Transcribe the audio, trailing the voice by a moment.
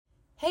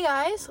Hey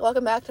guys,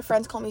 welcome back to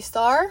Friends Call Me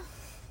Star.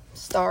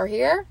 Star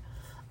here.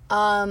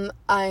 I'm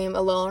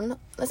alone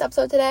this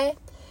episode today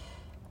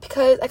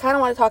because I kind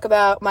of want to talk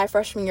about my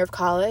freshman year of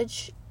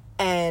college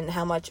and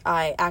how much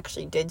I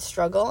actually did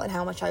struggle and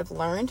how much I've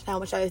learned and how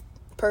much I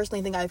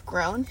personally think I've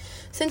grown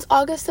since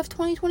August of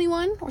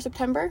 2021 or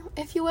September,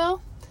 if you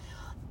will.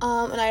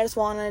 And I just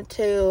wanted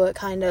to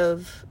kind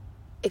of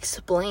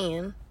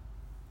explain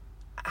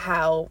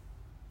how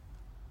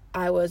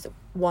I was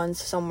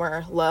once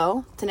somewhere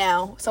low to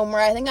now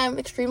somewhere I think I'm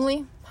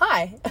extremely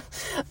high,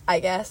 I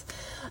guess.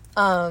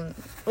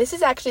 This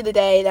is actually the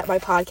day that my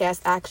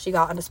podcast actually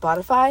got onto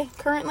Spotify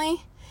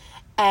currently,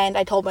 and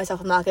I told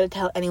myself I'm not going to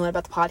tell anyone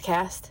about the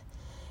podcast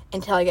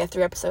until I get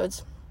 3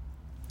 episodes.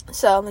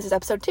 So this is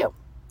episode 2.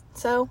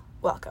 So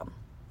welcome.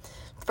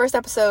 The first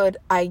episode,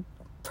 I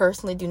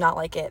personally do not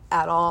like it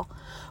at all,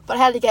 but I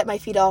had to get my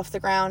feet off the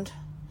ground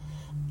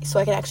so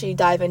I can actually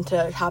dive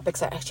into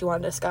topics I actually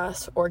want to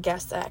discuss or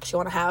guests I actually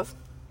want to have.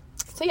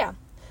 So yeah.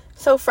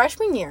 So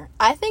freshman year,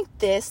 I think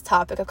this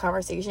topic of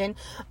conversation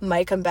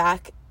might come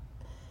back,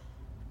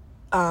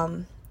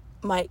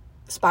 might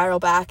spiral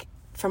back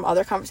from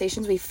other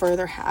conversations we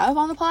further have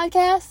on the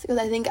podcast, because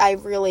I think I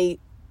really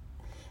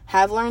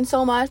have learned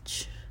so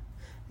much.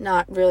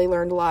 Not really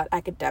learned a lot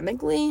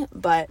academically,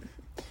 but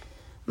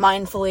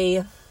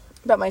mindfully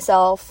about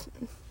myself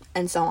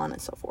and so on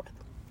and so forth.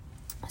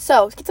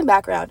 So, to get some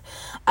background,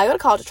 I go to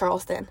college at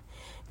Charleston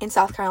in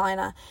South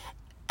Carolina,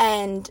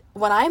 and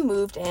when I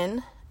moved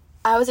in,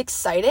 I was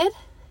excited,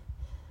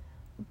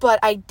 but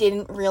I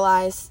didn't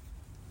realize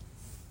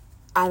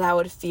I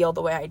would feel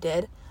the way I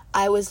did.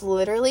 I was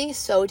literally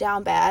so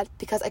down bad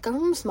because I come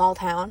from a small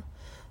town,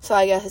 so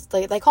I guess it's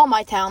like, they call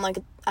my town, like,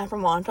 I'm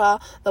from Wantagh,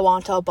 the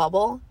Wantagh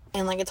bubble,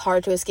 and, like, it's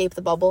hard to escape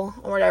the bubble,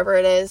 or whatever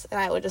it is, and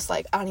I would just,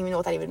 like, I don't even know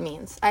what that even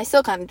means. I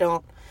still kind of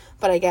don't.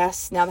 But I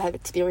guess now that I have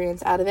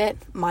experience out of it,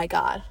 my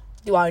God,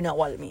 do I know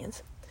what it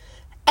means.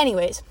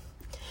 Anyways,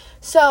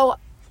 so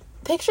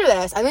picture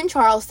this. I'm in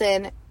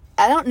Charleston.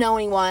 I don't know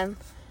anyone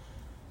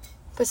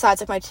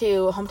besides like my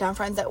 2 hometown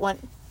friends that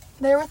went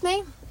there with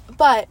me.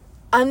 But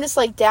I'm just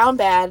like down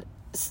bad.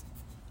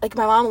 Like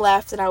my mom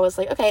left and I was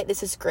like, okay,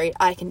 this is great.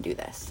 I can do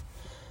this.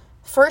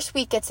 First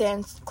week gets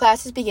in,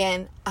 classes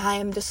begin. I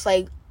am just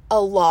like a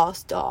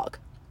lost dog.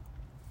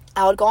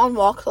 I would go on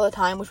walks all the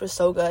time, which was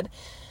so good.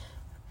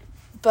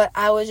 But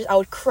I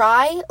would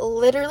cry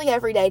literally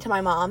every day to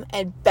my mom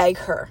and beg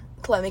her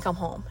to let me come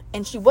home.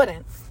 And she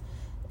wouldn't,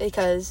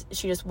 because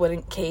she just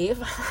wouldn't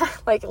cave.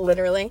 Like,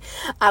 literally.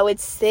 I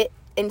would sit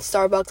in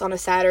Starbucks on a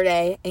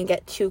Saturday and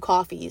get 2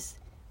 coffees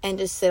and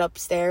just sit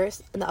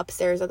upstairs, in the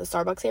upstairs of the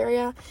Starbucks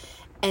area,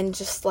 and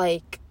just,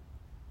 like,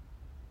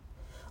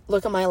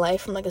 look at my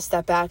life from, like, a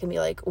step back and be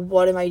like,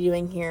 what am I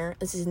doing here?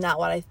 This is not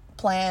what I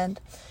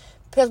planned.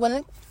 Because when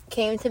it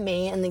came to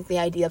me and, like, the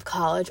idea of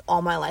college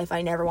all my life,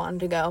 I never wanted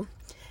to go.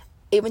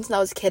 Even since I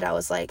was a kid, I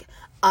was like,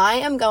 I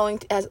am going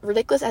to, as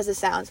ridiculous as it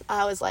sounds,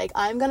 I was like,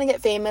 I'm going to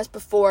get famous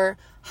before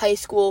high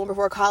school,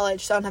 before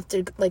college, so I don't have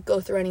to, like,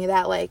 go through any of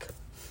that, like,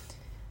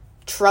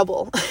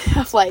 trouble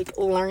of, like,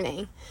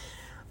 learning.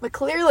 But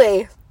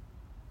clearly,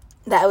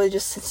 that was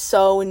just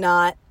so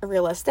not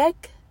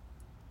realistic.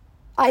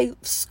 I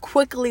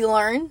quickly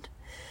learned.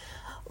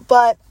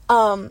 But,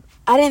 I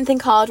didn't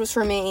think college was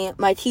for me.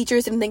 My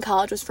teachers didn't think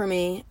college was for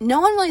me.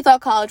 No one really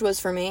thought college was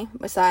for me,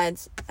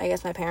 besides, I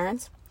guess, my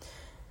parents.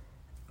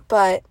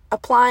 But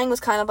applying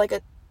was kind of like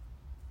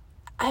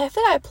I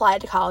think I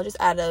applied to colleges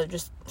out of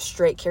just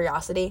straight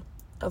curiosity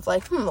of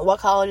like,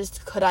 what colleges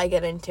could I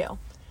get into?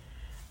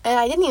 And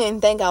I didn't even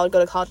think I would go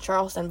to college in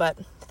Charleston, but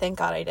thank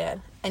God I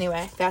did.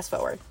 Anyway, fast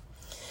forward.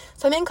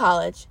 So I'm in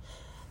college,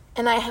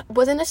 and I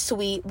was in a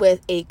suite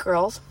with 8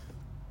 girls.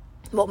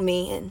 Well,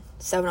 me and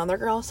 7 other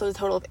girls, so it was a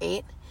total of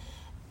 8.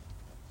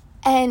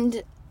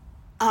 And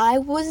I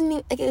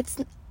wasn't, like,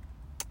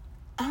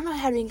 I don't know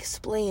how to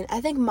explain. I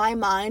think my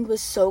mind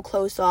was so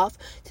closed off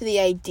to the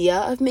idea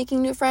of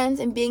making new friends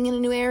and being in a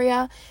new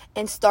area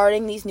and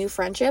starting these new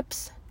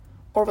friendships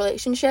or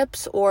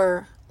relationships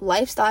or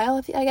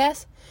lifestyle, I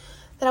guess,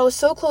 that I was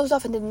so closed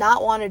off and did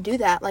not want to do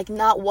that. Like,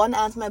 not one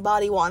ounce of my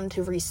body wanted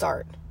to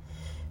restart.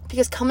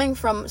 Because coming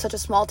from such a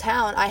small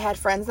town, I had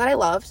friends that I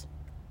loved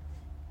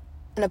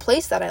and a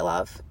place that I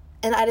love,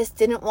 and I just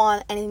didn't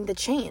want anything to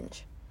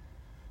change.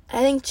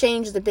 And I think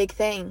change is the big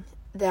thing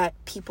that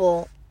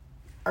people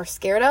are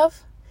scared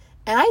of.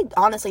 And I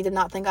honestly did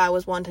not think I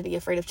was one to be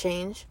afraid of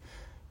change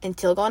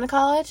until going to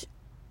college,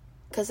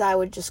 because I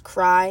would just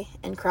cry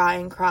and cry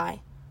and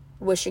cry,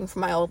 wishing for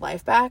my old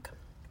life back.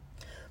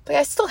 But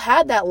I still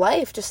had that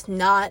life, just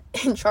not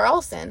in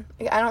Charleston.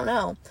 Like, I don't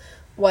know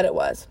what it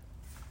was.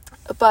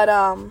 But,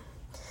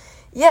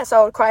 yeah, so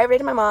I would cry every day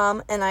to my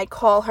mom, and I'd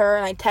call her,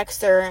 and I'd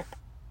text her,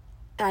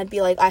 and I'd be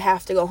like, I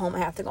have to go home, I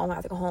have to go home, I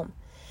have to go home.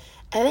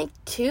 And I think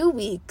 2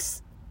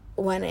 weeks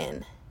went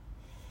in.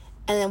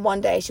 And then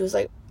one day she was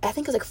like, I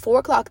think it was like 4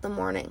 o'clock in the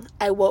morning.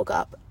 I woke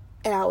up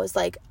and I was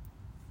like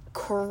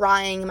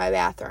crying in my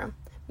bathroom,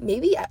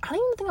 maybe, I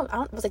don't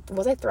even think,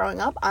 was I throwing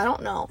up? I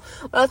don't know.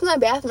 But I was in my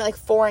bathroom at like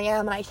 4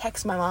 a.m. and I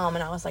texted my mom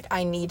and I was like,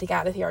 I need to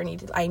get out of here.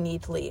 I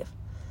need to leave.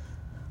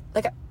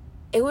 Like,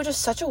 it was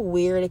just such a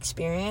weird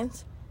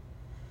experience.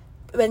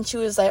 Then she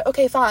was like,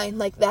 okay, fine.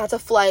 Like, that's a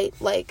flight.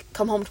 Like,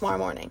 come home tomorrow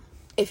morning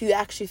if you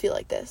actually feel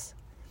like this.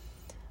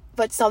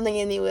 But something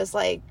in me was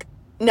like,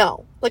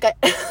 no. Like,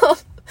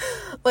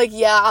 like,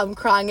 yeah, I'm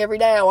crying every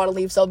day. I want to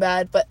leave so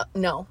bad, but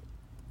no.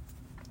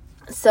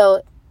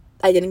 So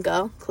I didn't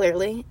go,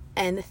 clearly.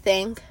 And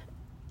thank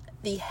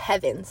the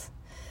heavens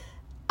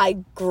I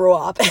grew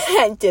up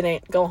and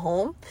didn't go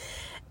home.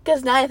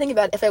 Because now I think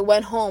about it, if I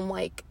went home,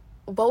 like,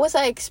 what was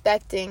I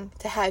expecting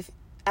to have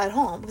at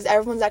home? Because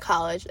everyone's at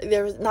college.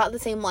 There was not the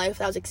same life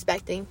that I was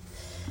expecting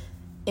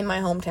in my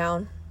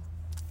hometown.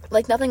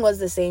 Like, nothing was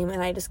the same,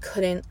 and I just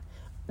couldn't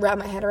wrap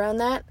my head around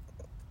that.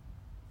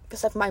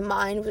 Because like, my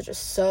mind was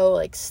just so,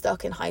 like,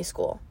 stuck in high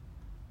school.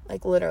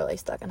 Like, literally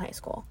stuck in high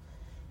school.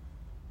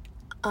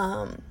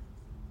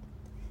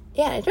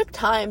 Yeah, it took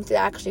time to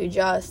actually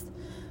adjust.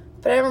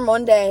 But I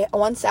remember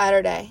one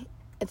Saturday,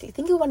 I think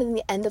it was in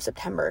the end of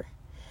September,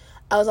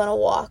 I was on a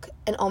walk,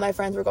 and all my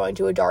friends were going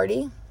to a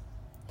Darty.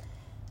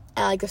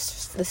 And, like,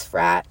 this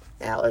frat.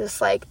 And I was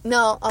just like,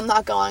 no, I'm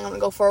not going. I'm going to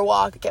go for a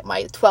walk, get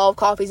my 12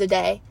 coffees a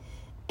day,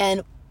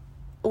 and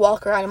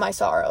walk around in my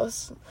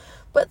sorrows.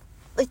 But,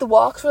 like, the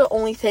walks were the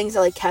only things that,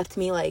 like, kept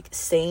me, like,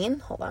 sane.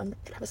 Hold on.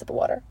 Have a sip of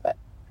water. But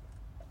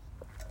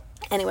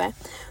anyway,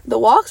 the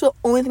walks were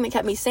the only thing that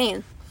kept me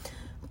sane.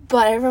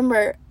 But I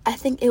remember, I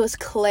think it was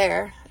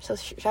Claire. So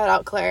shout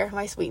out Claire,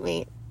 my sweet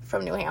mate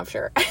from New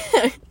Hampshire.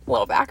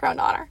 Little background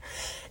on her.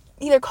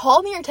 Either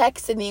called me or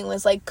texted me and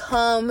was like,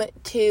 come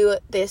to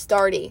this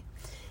Darty.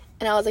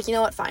 And I was like, you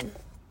know what, fine.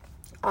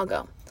 I'll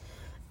go.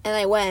 And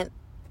I went.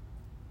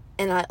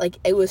 And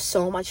it was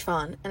so much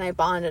fun. And I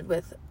bonded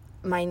with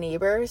my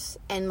neighbors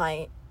and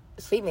my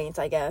sweet mates,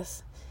 I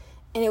guess.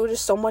 And it was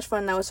just so much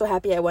fun, and I was so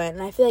happy I went.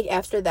 And I feel like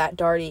after that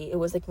Darty, it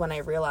was, like, when I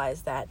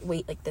realized that,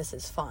 wait, like, this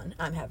is fun.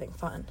 I'm having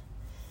fun.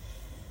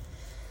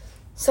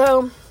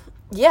 So,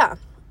 yeah.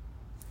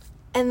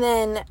 And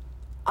then,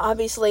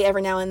 obviously,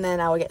 every now and then,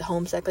 I would get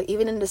homesick. Like,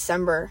 even in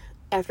December,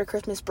 after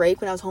Christmas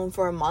break, when I was home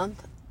for a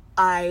month,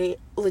 I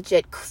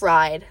legit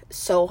cried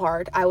so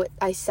hard.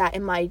 I sat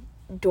in my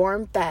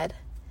dorm bed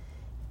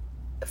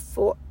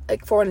for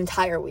an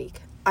entire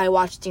week. I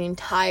watched the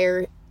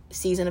entire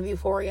season of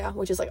Euphoria,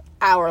 which is like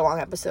hour-long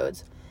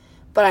episodes,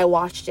 but I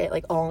watched it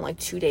like all in like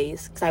 2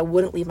 days because I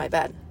wouldn't leave my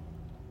bed.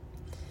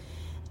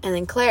 And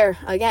then Claire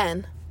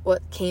again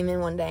came in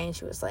one day and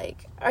she was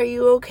like, are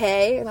you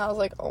okay? And I was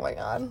like, oh my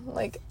god,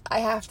 like, I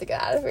have to get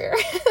out of here.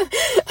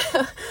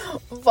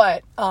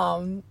 But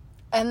and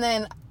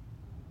then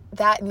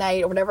that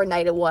night, or whatever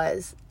night it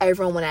was,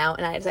 everyone went out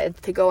and I decided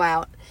to go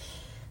out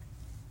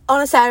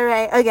on a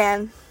Saturday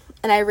again.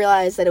 And I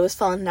realized that it was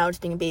fun now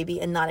just being a baby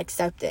and not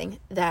accepting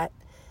that.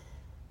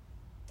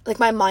 Like,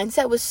 my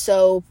mindset was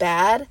so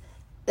bad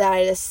that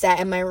I just sat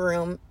in my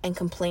room and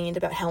complained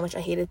about how much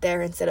I hated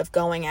there instead of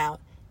going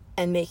out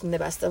and making the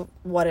best of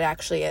what it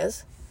actually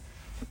is.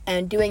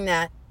 And doing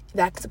that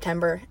back in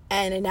September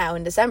and now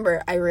in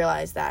December, I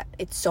realized that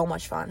it's so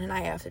much fun and I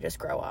have to just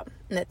grow up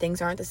and that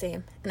things aren't the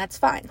same. And that's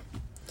fine.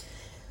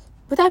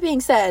 With that being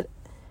said,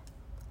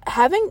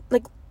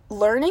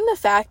 learning the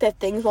fact that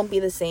things won't be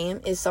the same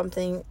is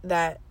something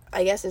that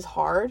I guess is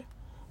hard.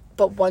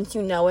 But once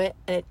you know it,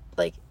 and it,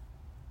 like,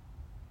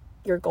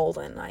 you're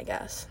golden, I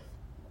guess.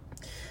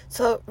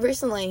 So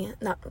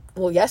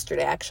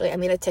yesterday actually, I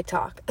made a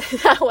TikTok.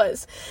 That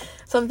was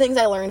some things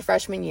I learned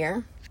freshman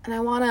year. And I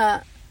want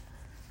to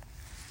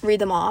read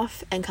them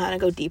off and kind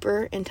of go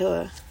deeper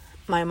into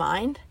my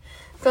mind.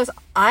 Because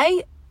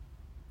I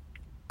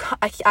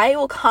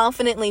will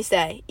confidently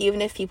say,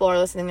 even if people are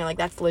listening, they're like,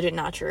 that's legit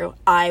not true.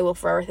 I will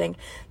forever think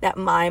that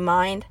my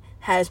mind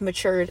has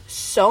matured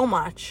so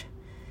much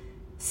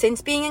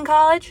since being in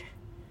college.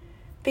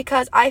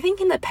 Because I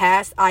think in the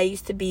past, I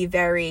used to be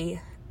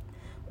very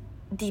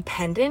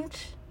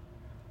dependent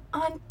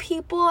on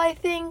people, I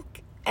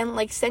think. And,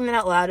 like, saying that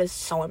out loud is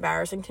so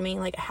embarrassing to me.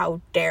 Like,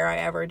 how dare I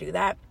ever do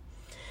that?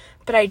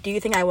 But I do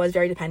think I was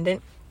very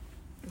dependent.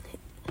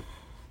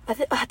 At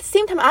the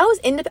same time,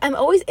 I'm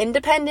always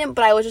independent,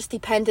 but I was just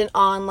dependent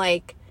on,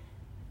 like,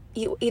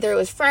 either it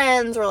was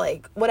friends or,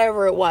 like,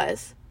 whatever it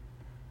was.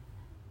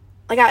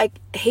 Like, I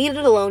hated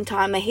alone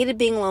time. I hated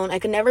being alone. I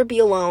could never be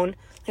alone.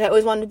 Like, I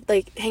always wanted to,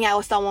 like, hang out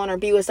with someone or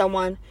be with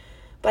someone.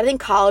 But I think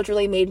college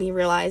really made me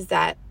realize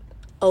that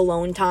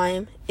alone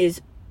time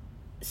is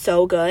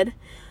so good.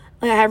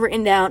 Like, I have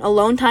written down,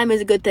 alone time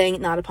is a good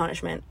thing, not a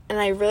punishment. And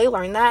I really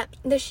learned that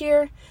this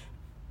year.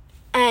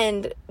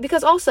 And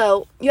because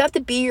also, you have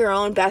to be your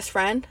own best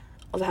friend.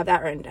 Also have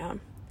that written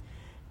down.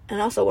 And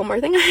also, one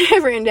more thing I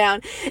have written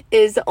down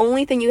is the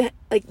only thing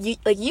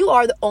you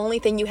are the only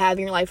thing you have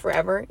in your life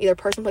forever. Either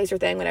person, place, or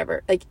thing,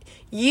 whatever. Like,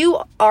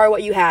 you are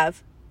what you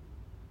have.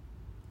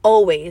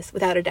 Always,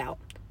 without a doubt.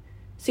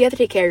 So you have to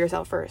take care of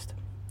yourself first.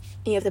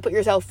 You have to put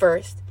yourself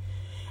first.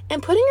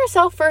 And putting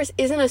yourself first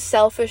isn't a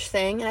selfish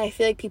thing. And I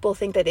feel like people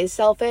think that is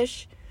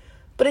selfish.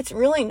 But it's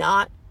really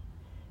not.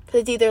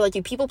 Because it's either like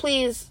you people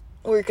please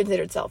or you're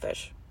considered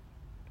selfish.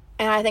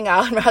 And I think I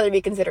would rather be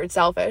considered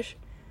selfish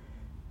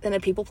than a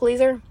people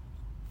pleaser.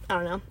 I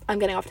don't know. I'm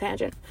getting off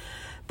tangent.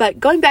 But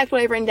going back to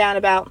what I've written down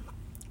about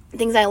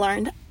things I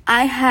learned,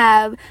 I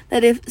have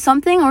that if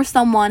something or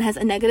someone has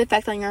a negative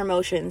effect on your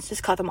emotions,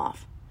 just cut them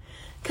off.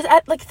 Because,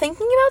 like,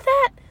 thinking about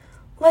that,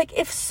 like,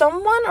 if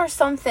someone or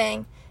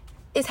something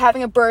is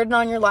having a burden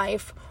on your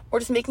life, or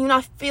just making you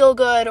not feel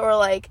good, or,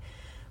 like,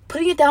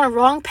 putting you down a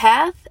wrong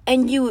path,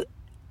 and you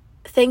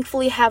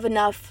thankfully have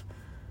enough,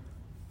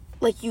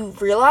 like, you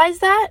realize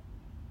that,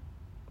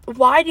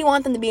 why do you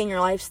want them to be in your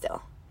life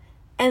still?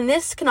 And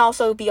this can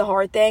also be a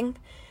hard thing,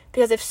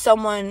 because if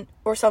someone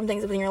or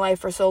something's been in your life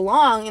for so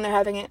long, and they're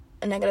having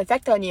a negative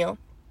effect on you,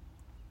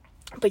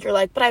 but you're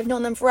like, but I've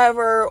known them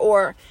forever,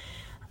 or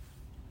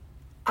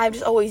I've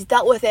just always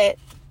dealt with it.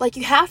 Like,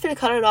 you have to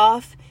cut it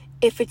off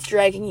if it's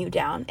dragging you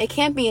down. It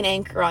can't be an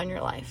anchor on your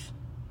life.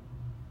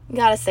 You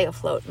gotta stay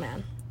afloat,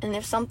 man. And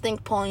if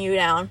something's pulling you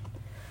down,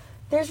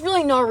 there's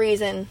really no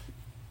reason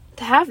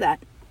to have that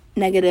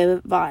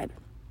negative vibe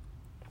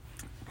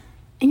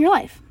in your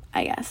life,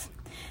 I guess.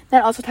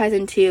 That also ties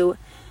into,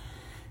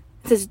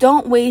 it says,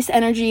 don't waste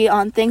energy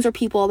on things or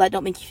people that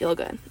don't make you feel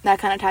good. That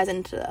kind of ties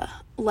into the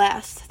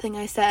last thing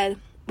I said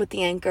with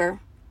the anchor.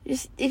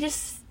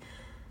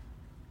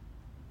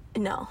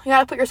 No, you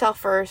gotta put yourself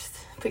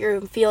first. Put your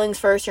feelings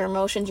first, your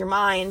emotions, your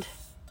mind,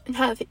 and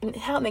how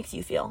it makes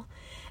you feel.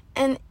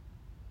 And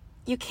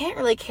you can't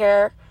really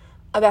care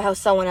about how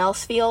someone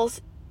else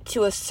feels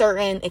to a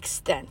certain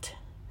extent.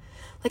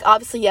 Like,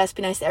 obviously, yes,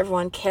 be nice to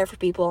everyone, care for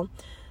people.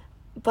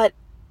 But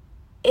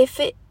if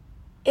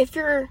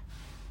you're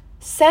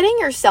setting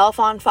yourself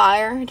on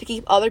fire to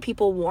keep other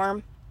people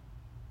warm,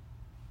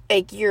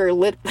 like,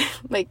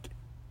 like,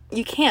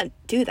 you can't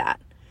do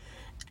that.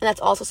 And that's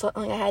also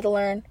something I had to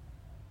learn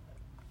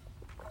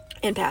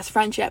in past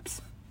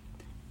friendships.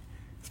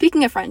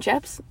 Speaking of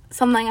friendships,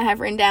 something I have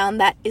written down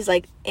that is,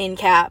 like, in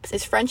caps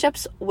is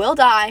friendships will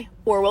die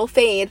or will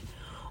fade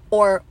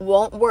or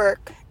won't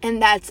work,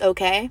 and that's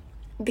okay,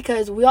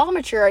 because we all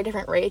mature at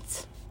different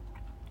rates.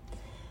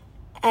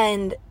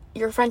 And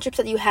your friendships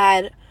that you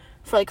had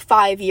for, like,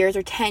 5 years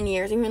or 10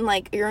 years, even,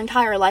 like, your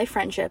entire life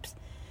friendships,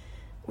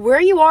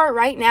 where you are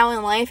right now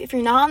in life, if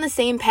you're not on the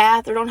same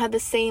path or don't have the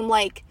same,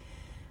 like,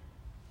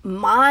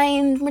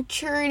 mind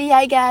maturity,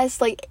 I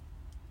guess, like,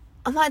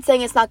 I'm not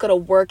saying it's not going to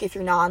work if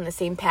you're not on the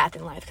same path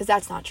in life, because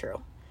that's not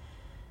true.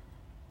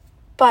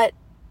 But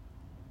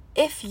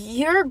if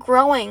you're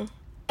growing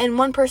and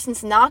one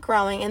person's not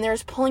growing and they're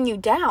just pulling you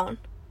down,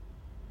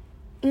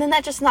 then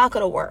that's just not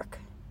going to work.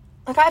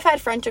 Like, I've had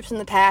friendships in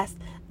the past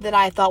that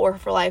I thought were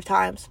for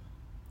lifetimes,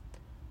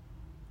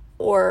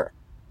 or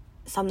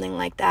something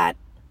like that.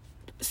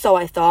 So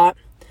I thought.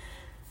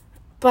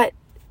 But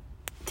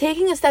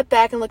taking a step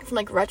back and looking from,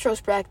 like,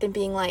 retrospect and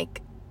being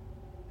like,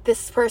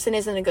 this person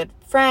isn't a good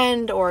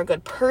friend or a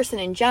good person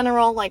in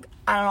general, like,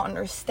 I don't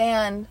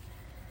understand.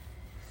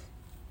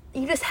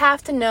 You just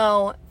have to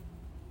know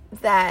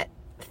that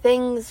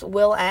things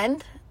will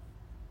end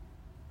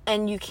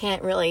and you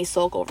can't really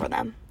sulk over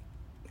them.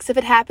 Because if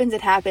it happens,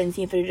 it happens.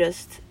 You have to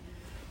just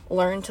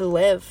learn to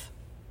live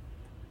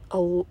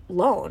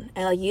alone.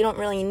 And, like, you don't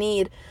really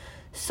need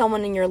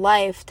someone in your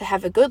life to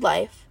have a good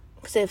life.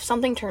 Because if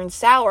something turns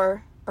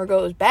sour or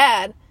goes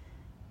bad,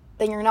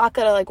 then you're not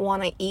going to, like,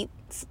 want to eat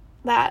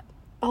that.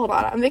 Hold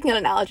on, I'm making an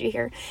analogy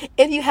here.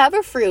 If you have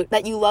a fruit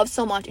that you love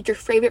so much, it's your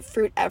favorite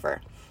fruit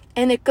ever,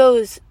 and it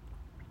goes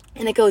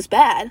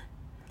bad,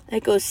 and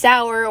it goes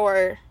sour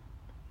or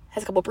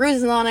has a couple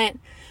bruises on it,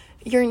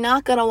 you're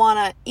not gonna want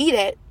to eat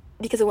it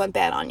because it went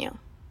bad on you.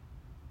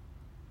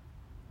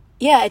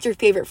 Yeah, it's your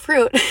favorite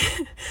fruit,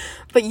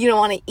 but you don't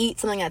want to eat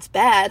something that's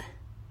bad,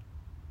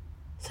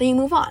 so you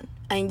move on,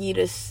 and you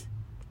just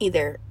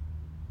either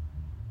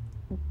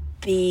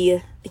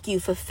you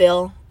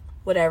fulfill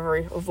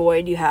whatever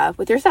void you have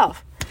with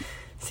yourself.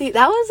 See,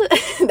 that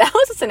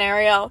was a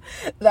scenario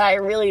that I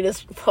really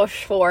just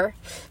pushed for.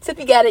 So if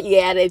you get it, you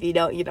get it. If you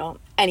don't, you don't.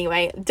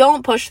 Anyway,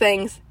 don't push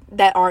things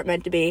that aren't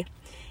meant to be.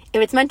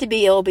 If it's meant to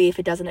be, it'll be. If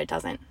it doesn't, it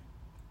doesn't.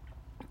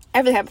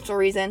 Everything happens for a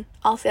reason.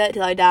 I'll say that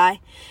till I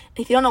die. And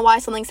if you don't know why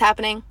something's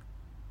happening,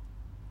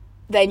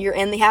 then you're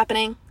in the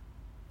happening,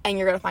 and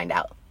you're going to find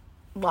out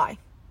why.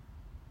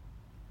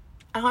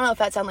 I don't know if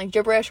that sounds like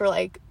gibberish or,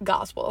 like,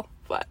 gospel,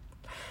 but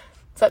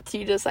it's up to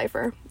you to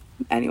decipher.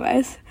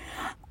 Anyways,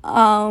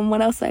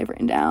 what else have I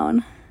written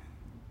down?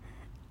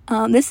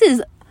 This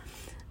is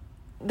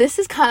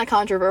kind of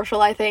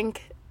controversial, I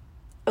think.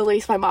 At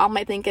least my mom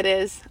might think it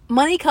is.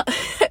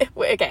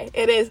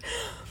 It is.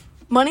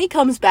 Money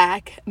comes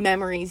back,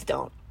 memories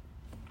don't.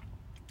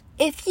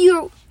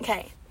 Here's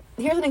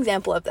an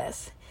example of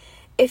this.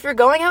 If you're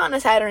going out on a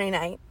Saturday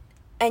night,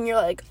 and you're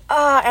like,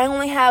 I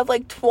only have,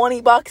 like, $20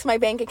 in my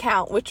bank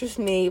account, which is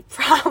me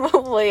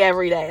probably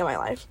every day of my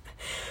life.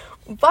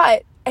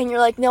 And you're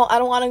like, no, I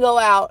don't want to go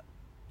out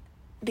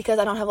because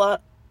I don't have a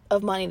lot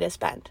of money to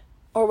spend,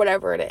 or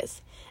whatever it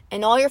is.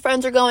 And all your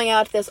friends are going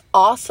out to this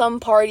awesome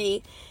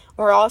party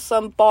or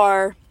awesome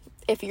bar,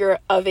 if you're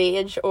of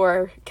age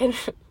or can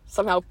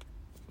somehow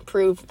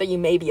prove that you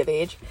may be of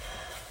age,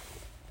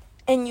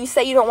 and you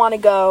say you don't want to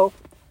go,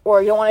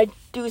 or you don't want to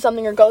do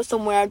something or go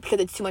somewhere because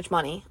it's too much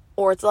money,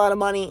 or it's a lot of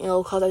money and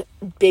it'll cause a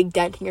big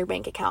dent in your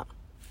bank account,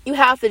 you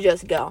have to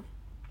just go.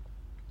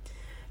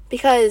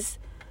 Because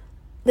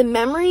the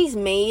memories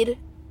made,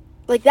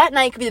 like, that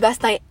night could be the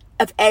best night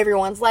of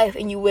everyone's life,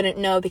 and you wouldn't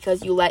know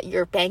because you let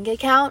your bank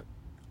account,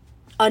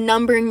 a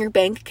number in your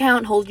bank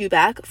account, hold you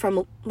back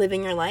from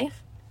living your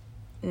life.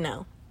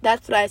 No.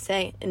 That's what I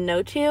say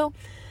no to,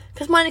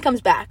 because money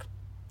comes back,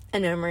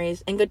 and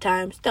memories and good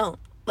times don't.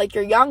 Like,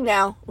 you're young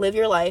now, live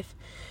your life.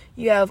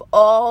 You have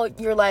all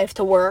your life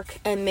to work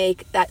and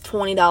make that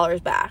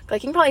 $20 back.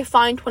 Like, you can probably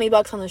find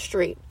 $20 on the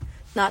street.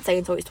 Not saying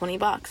it's always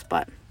 $20,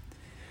 but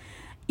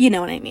you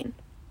know what I mean.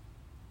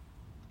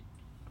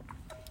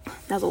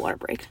 That was a water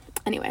break.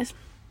 Anyways,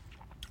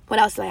 what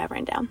else did I have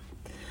written down?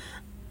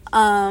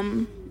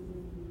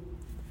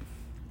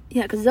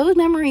 Yeah, because those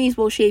memories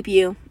will shape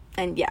you,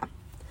 and yeah.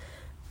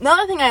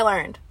 Another thing I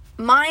learned,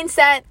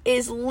 mindset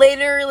is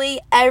literally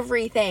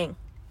everything.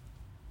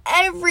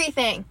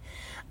 Everything.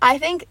 I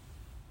think,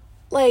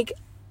 like,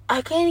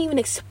 I can't even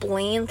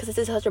explain, because this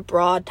is such a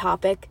broad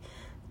topic,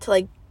 to,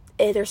 like,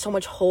 there's so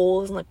much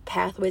holes and, like,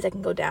 pathways I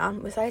can go down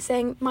besides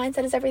saying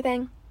mindset is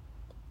everything.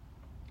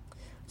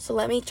 So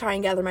let me try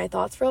and gather my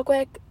thoughts real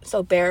quick,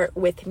 so bear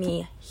with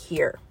me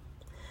here.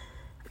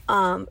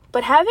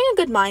 But having a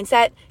good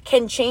mindset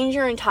can change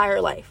your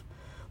entire life.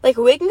 Like,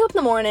 waking up in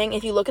the morning,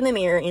 if you look in the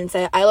mirror and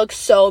say, I look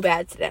so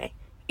bad today,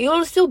 you'll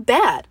just feel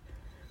bad.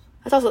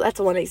 That's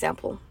one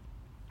example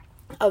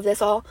of this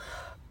all.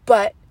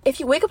 But if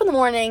you wake up in the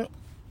morning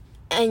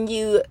and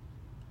you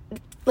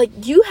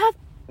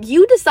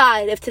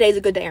decide if today's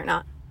a good day or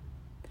not.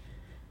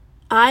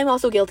 I'm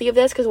also guilty of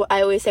this, because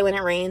I always say when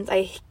it rains,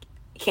 I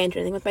can't do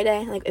anything with my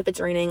day. Like, if it's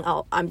raining,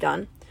 I'm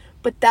done.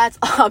 But that's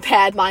a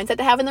bad mindset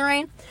to have in the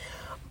rain.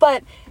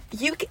 But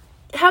you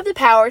have the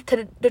power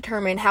to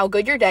determine how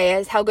good your day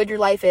is, how good your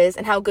life is,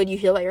 and how good you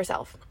feel about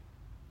yourself.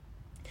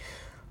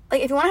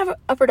 Like, if you want to have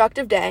a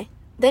productive day,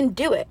 then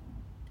do it.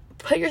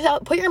 Put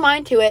your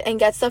mind to it and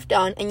get stuff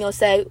done, and you'll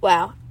say,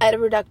 wow, I had a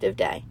productive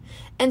day.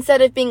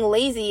 Instead of being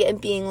lazy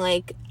and being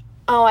like,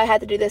 oh, I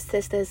had to do this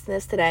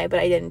today, but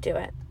I didn't do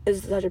it. It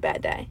was such a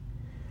bad day.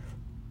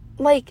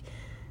 Like,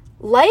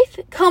 life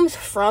comes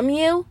from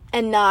you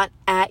and not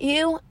at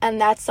you, and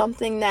that's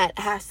something that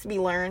has to be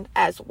learned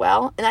as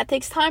well, and that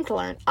takes time to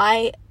learn.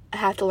 I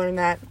have to learn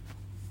that,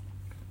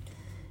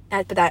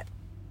 but that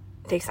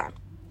takes time.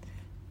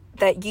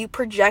 That you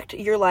project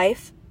your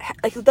life,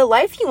 like the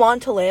life you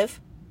want to live,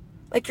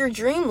 like your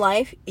dream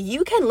life,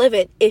 you can live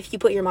it if you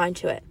put your mind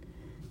to it.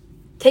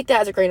 Take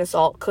that as a grain of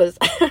salt, because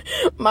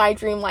my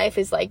dream life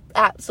is, like,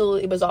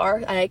 absolutely bizarre,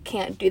 and I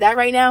can't do that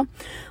right now.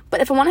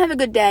 But if I want to have a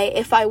good day,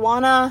 if I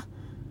want to,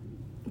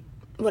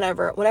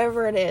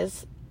 whatever it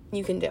is,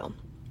 you can do.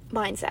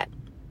 Mindset.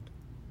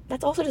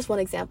 That's also just one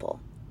example.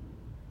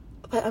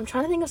 But I'm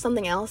trying to think of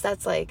something else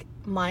that's, like,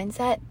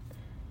 mindset.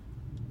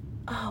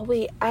 Oh,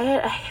 wait,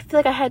 I feel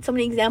like I had so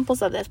many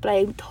examples of this, but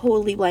I'm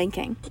totally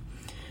blanking.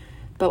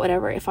 But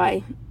whatever, if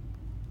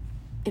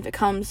it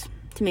comes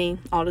to me,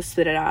 I'll just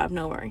spit it out of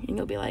nowhere, and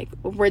you'll be like,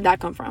 well, where'd that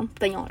come from?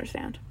 Then you'll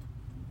understand.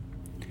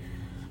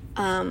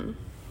 Yeah,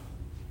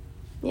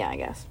 I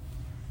guess.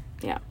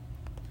 Yeah.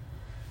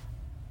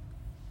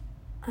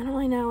 I don't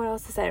really know what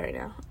else to say right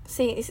now.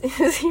 See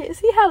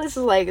how this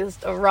is, like,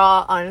 just a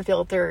raw,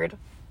 unfiltered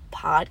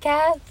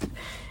podcast?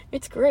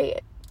 It's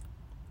great.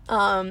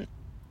 Okay, and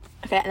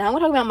I'm gonna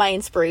talk about my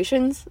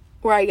inspirations,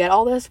 where I get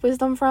all this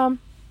wisdom from.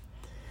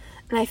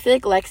 And I feel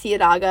like Lexi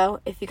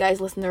Adago, if you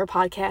guys listen to her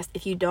podcast,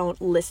 if you don't,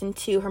 listen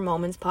to her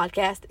Moments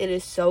podcast. It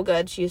is so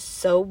good. She is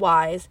so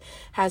wise,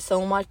 has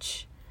so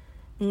much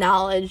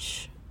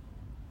knowledge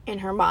in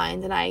her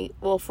mind, and I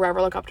will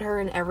forever look up to her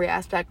in every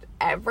aspect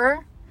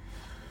ever.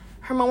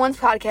 Her Moments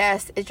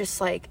podcast is just,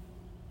 like,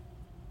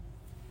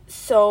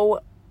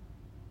 so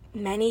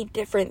many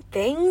different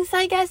things,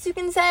 I guess you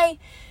can say.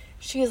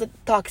 She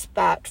talks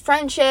about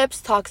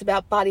friendships, talks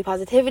about body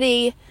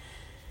positivity,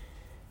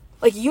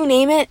 like, you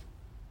name it.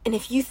 And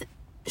if you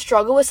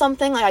struggle with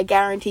something, like, I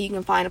guarantee you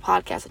can find a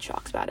podcast that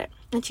talks about it.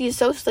 And she is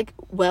so, like,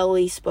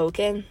 welly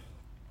spoken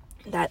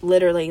that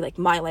literally, like,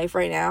 my life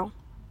right now,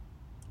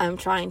 I'm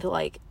trying to,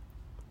 like,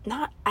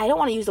 I don't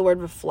want to use the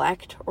word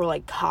reflect or,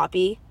 like,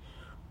 copy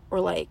or,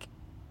 like,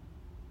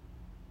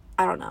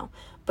 I don't know.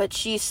 But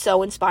she's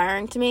so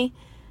inspiring to me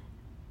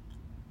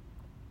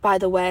by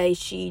the way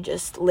she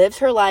just lives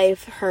her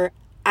life, her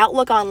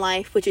outlook on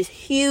life, which is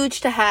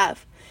huge to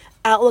have.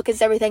 Outlook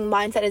is everything.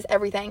 Mindset is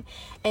everything.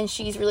 And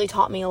she's really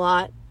taught me a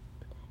lot.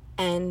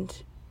 And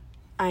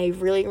I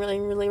really, really,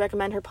 really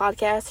recommend her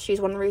podcast.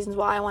 She's one of the reasons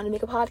why I wanted to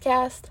make a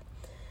podcast.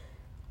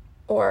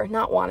 Or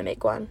not want to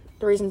make one.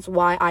 The reasons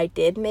why I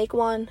did make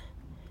one.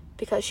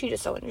 Because she's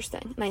just so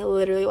interesting. And I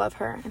literally love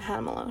her and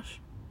Hannah Maloche.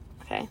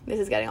 Okay, this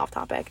is getting off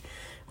topic.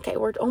 Okay,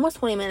 we're almost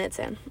 20 minutes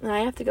in. And I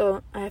have to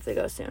go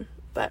soon.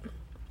 But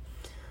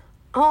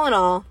all in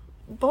all,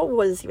 what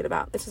was this even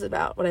about? This is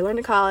about what I learned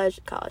in college.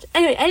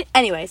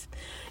 Anyways,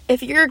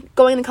 if you're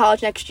going to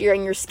college next year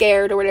and you're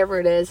scared or whatever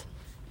it is,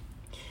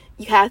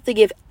 you have to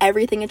give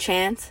everything a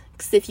chance,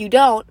 because if you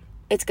don't,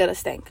 it's gonna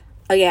stink.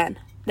 Again,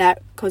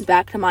 that comes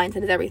back to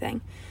mindset is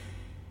everything.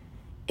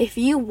 If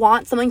you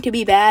want something to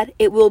be bad,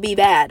 it will be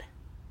bad.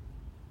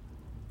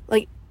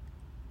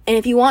 And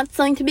if you want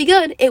something to be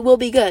good, it will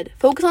be good.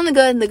 Focus on the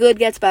good, and the good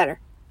gets better.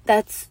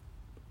 That's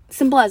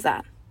simple as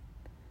that.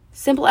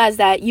 Simple as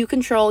that. You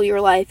control your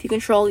life. You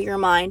control your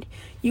mind.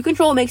 You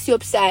control what makes you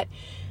upset.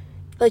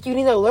 You can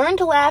either learn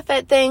to laugh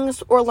at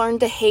things or learn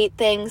to hate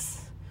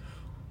things.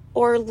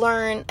 Or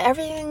learn.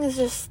 Everything is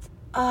just,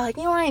 you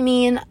know what I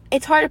mean?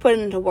 It's hard to put it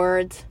into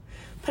words.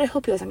 But I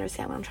hope you guys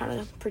understand what I'm trying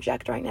to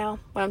project right now.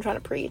 What I'm trying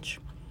to preach.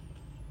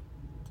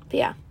 But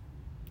yeah.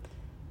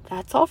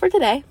 That's all for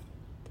today.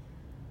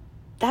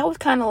 That was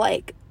kind of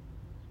like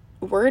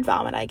word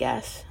vomit, I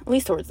guess. At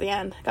least towards the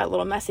end. Got a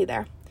little messy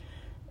there.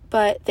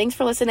 But thanks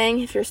for listening.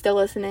 If you're still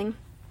listening.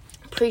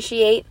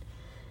 Appreciate.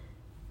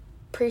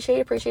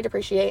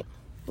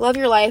 Love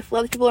your life.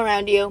 Love the people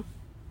around you.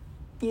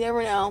 You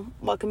never know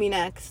what can be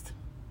next.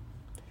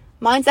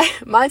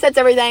 Mindset's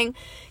everything.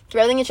 Give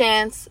everything a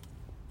chance.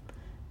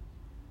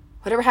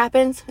 Whatever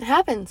happens, it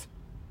happens.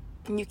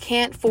 And you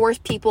can't force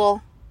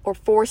people or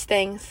force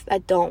things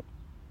that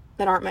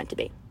aren't meant to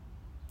be.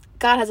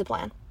 God has a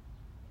plan.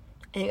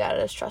 And you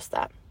gotta just trust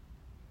that.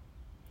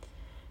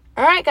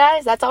 Alright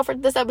guys, that's all for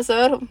this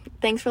episode.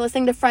 Thanks for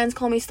listening to Friends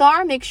Call Me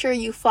Star. Make sure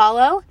you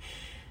follow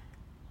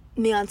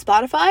me on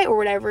Spotify or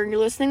whatever you're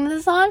listening to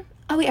this on.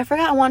 Oh wait, I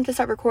forgot I wanted to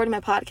start recording my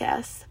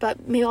podcast.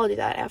 But maybe I'll do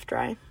that after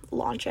I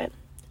launch it.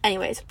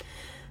 Anyways,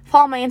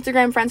 follow my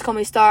Instagram, Friends Call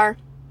Me Star,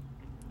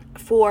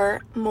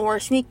 for more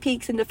sneak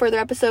peeks into further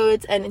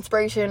episodes and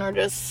inspiration, or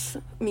just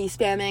me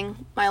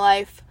spamming my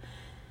life.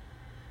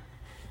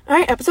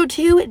 Alright, episode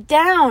 2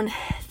 down.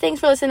 Thanks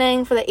for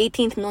listening for the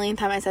 18th millionth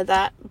time I said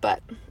that,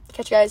 but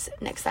catch you guys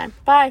next time.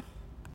 Bye.